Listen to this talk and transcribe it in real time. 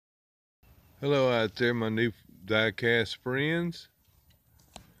Hello out there, my new diecast friends.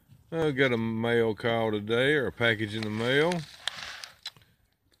 I got a mail call today, or a package in the mail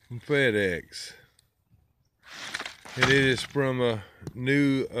from FedEx. And it is from a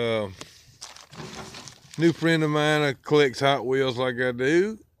new friend of mine that collects Hot Wheels like I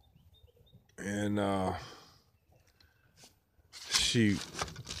do. And shoot,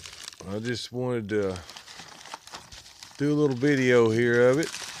 I just wanted to do a little video here of it.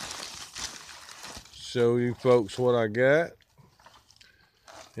 Show you folks what I got.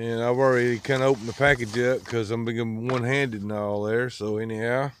 And I've already kind of opened the package up because I'm being one-handed and all there. So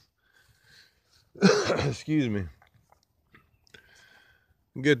anyhow, excuse me.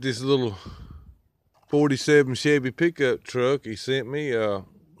 Got this little 47 Chevy pickup truck he sent me. We're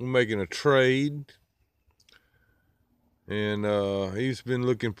making a trade. And he's been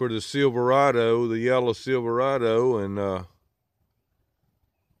looking for the Silverado, the yellow Silverado, and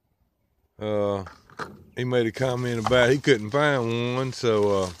he made a comment about he couldn't find one.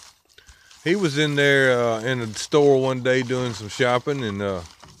 So he was in there in the store one day doing some shopping and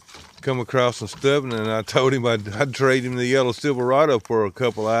come across some stuff, and I told him I'd trade him the yellow Silverado for a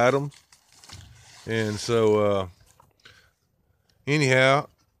couple items. And so anyhow,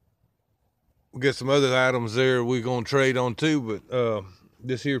 we got some other items there we're gonna trade on too, but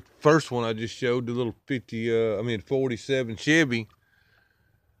this here first one I just showed, the little 47 Chevy.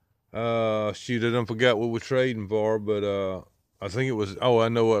 Shoot, I done forgot what we're trading for, but I think it was, I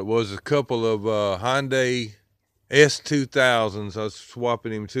know what it was, a couple of Hyundai S2000s. I was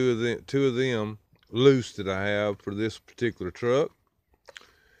swapping him two of them loose that I have for this particular truck.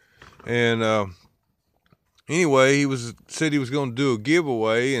 And anyway, said he was going to do a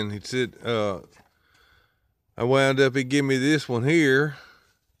giveaway, and he said I wound up, he gave me this one here,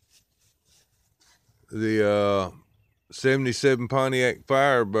 the 77 Pontiac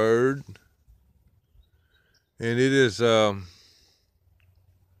Firebird, and it is kind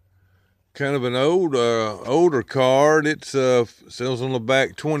of an older card. It says on the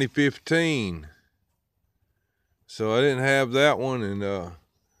back 2015. So I didn't have that one, and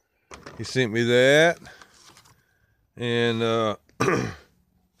he sent me that. And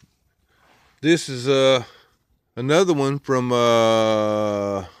this is another one from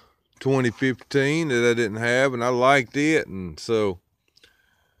 2015 that I didn't have, and I liked it, and so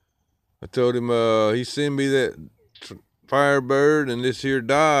I told him he sent me that Firebird and this here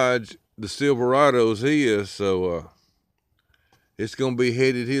Dodge, the Silverado's his, so it's gonna be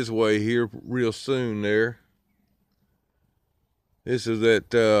headed his way here real soon there. This is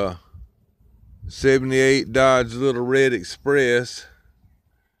that 78 Dodge Little Red Express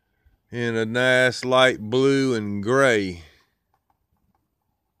in a nice light blue and gray.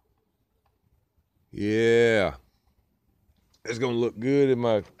 Yeah, it's gonna look good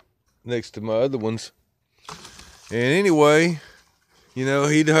in next to my other ones. And anyway, you know,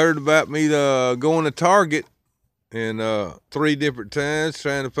 he'd heard about me going to Target and 3 different times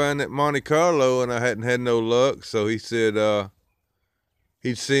trying to find that Monte Carlo, and I hadn't had no luck. So he said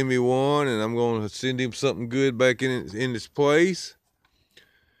he'd send me one, and I'm gonna send him something good back in his place.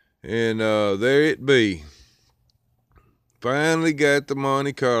 And there it be. Finally got the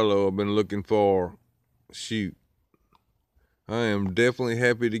Monte Carlo I've been looking for. Shoot, I am definitely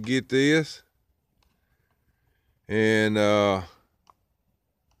happy to get this. And I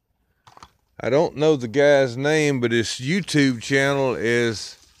don't know the guy's name, but his YouTube channel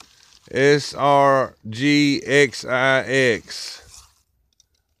is SRGXIX.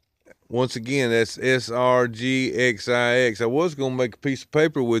 Once again, that's SRGXIX. I was gonna make a piece of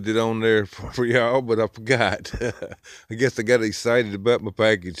paper with it on there for y'all, but I forgot. I guess I got excited about my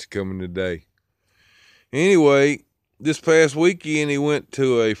package coming today. Anyway, this past weekend he went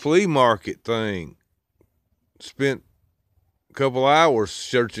to a flea market thing. Spent a couple hours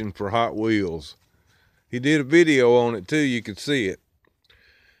searching for Hot Wheels. He did a video on it too, you can see it.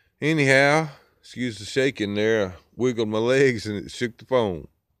 Anyhow, excuse the shaking there, I wiggled my legs and it shook the phone.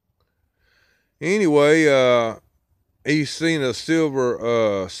 Anyway, he's seen a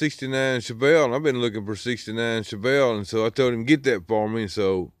silver 69 Chevelle, and I've been looking for 69 Chevelle, and so I told him get that for me, and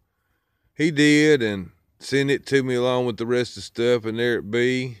so he did, and sent it to me along with the rest of the stuff, and there it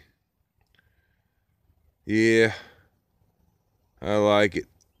be. Yeah, I like it.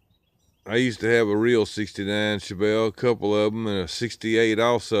 I used to have a real 69 Chevelle, a couple of them, and a 68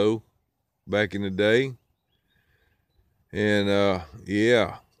 also, back in the day. And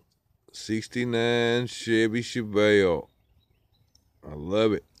yeah, 69 Chevy Chevelle. I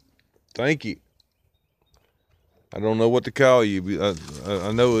love it. Thank you. I don't know what to call you.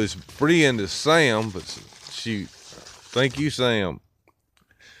 I know his friend is Sam, but shoot, thank you, Sam.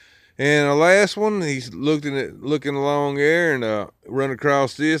 And the last one, he's looking along there and run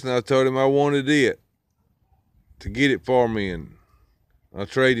across this, and I told him I wanted it to get it for me, and I'll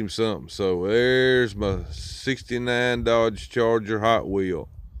trade him something. So there's my '69 Dodge Charger Hot Wheel.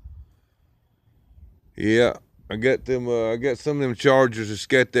 Yeah, I got them. I got some of them Chargers that's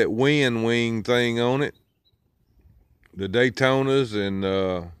got that wind wing thing on it. The Daytonas and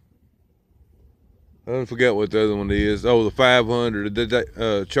I forget what the other one is. Oh, the 500,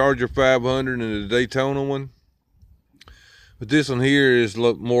 the Charger 500 and the Daytona one. But this one here is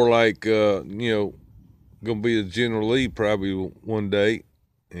look more like gonna be a General Lee probably one day,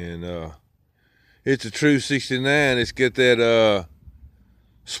 and it's a true '69. It's got that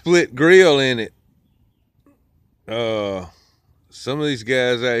split grill in it. Some of these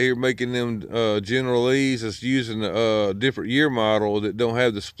guys out here making them General Lees is using a different year model that don't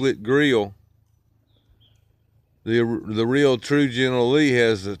have the split grill. The real true General Lee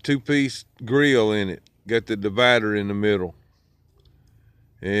has a two-piece grill in it. Got the divider in the middle.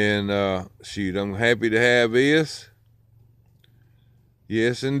 And shoot, I'm happy to have this.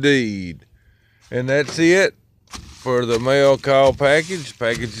 Yes, indeed. And that's it for the mail call package.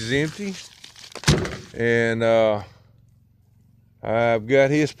 Package is empty. And I've got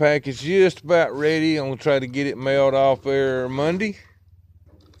his package just about ready. I'm gonna try to get it mailed off there Monday.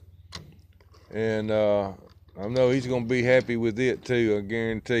 And I know he's gonna be happy with it too, I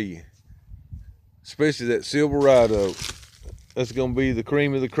guarantee you. Especially that Silverado. That's gonna be the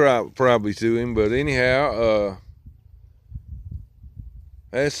cream of the crop probably to him. But anyhow,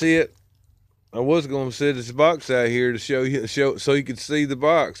 that's it. I was gonna set this box out here to show so you could see the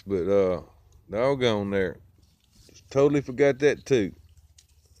box, but doggone there. Totally forgot that too.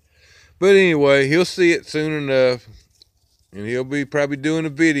 But anyway, he'll see it soon enough, and he'll be probably doing a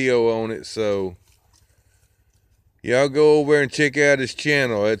video on it. So y'all go over and check out his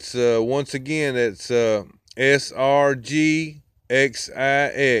channel. It's once again, it's SRGXIX.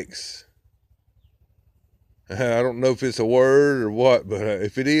 I don't know if it's a word or what, but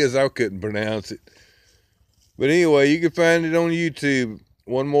if it is, I couldn't pronounce it. But anyway, you can find it on YouTube.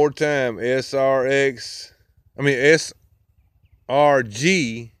 One more time, SRGXIX.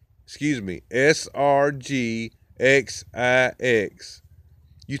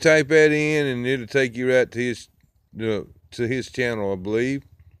 You type that in, and it'll take you right to his channel, I believe.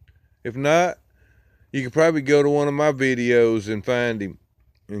 If not, you can probably go to one of my videos and find him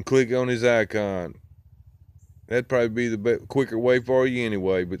and click on his icon. That'd probably be the quicker way for you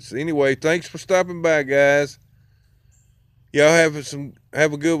anyway. But anyway, thanks for stopping by, guys. Y'all have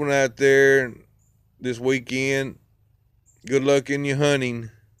a good one out there this weekend. Good luck in your hunting.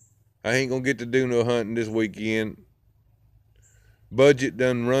 I ain't gonna get to do no hunting this weekend. Budget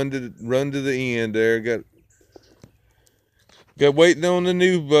done run to the end there. Got waiting on the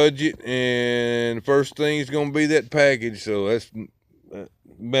new budget, and the first thing is gonna be that package. So that's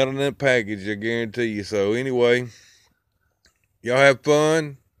better than that package, I guarantee you. So anyway, y'all have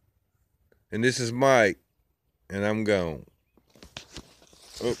fun. And this is Mike, and I'm gone.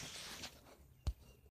 Oh.